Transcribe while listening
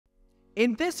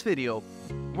In this video,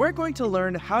 we're going to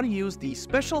learn how to use the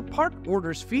Special Part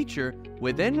Orders feature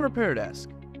within RepairDesk.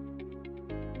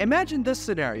 Imagine this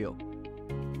scenario.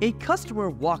 A customer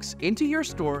walks into your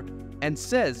store and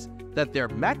says that their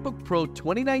MacBook Pro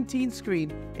 2019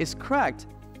 screen is cracked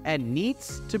and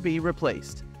needs to be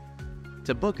replaced.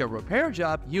 To book a repair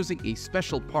job using a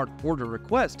Special Part Order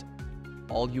request,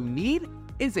 all you need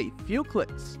is a few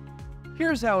clicks.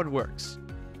 Here's how it works.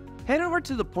 Head over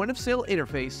to the point of sale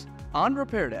interface on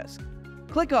RepairDesk.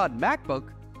 Click on MacBook,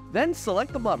 then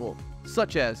select the model,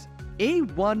 such as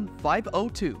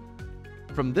A1502.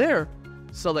 From there,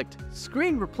 select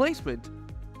Screen Replacement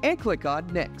and click on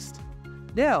Next.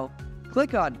 Now,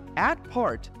 click on Add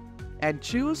Part and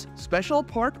choose Special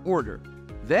Part Order.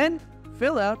 Then,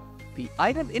 fill out the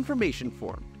item information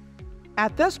form.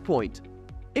 At this point,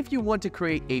 if you want to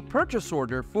create a purchase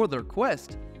order for the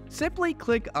request, simply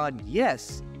click on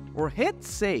Yes or hit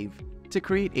Save to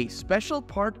create a Special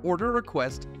Part Order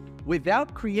request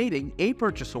without creating a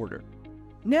purchase order.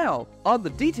 Now, on the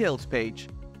Details page,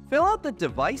 fill out the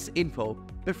device info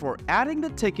before adding the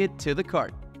ticket to the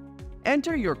cart.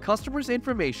 Enter your customer's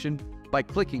information by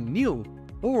clicking New,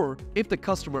 or if the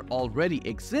customer already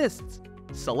exists,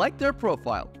 select their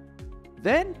profile.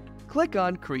 Then, click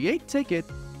on Create Ticket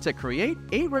to create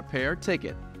a repair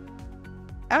ticket.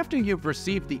 After you've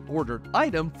received the ordered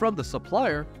item from the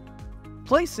supplier,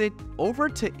 place it over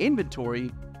to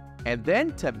Inventory and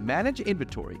then to Manage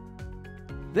Inventory.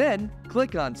 Then,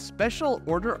 click on Special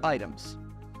Order Items.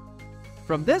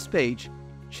 From this page,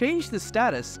 change the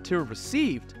status to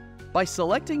Received by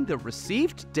selecting the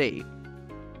received date.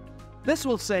 This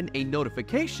will send a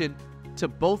notification to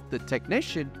both the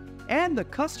technician and the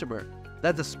customer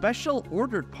that the special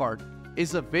ordered part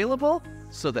is available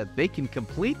so that they can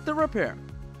complete the repair.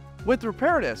 With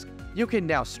RepairDesk, you can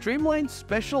now streamline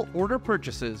special order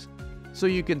purchases so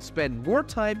you can spend more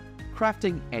time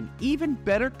crafting an even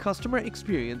better customer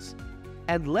experience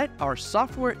and let our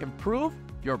software improve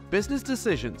your business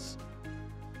decisions.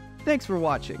 Thanks for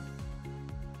watching.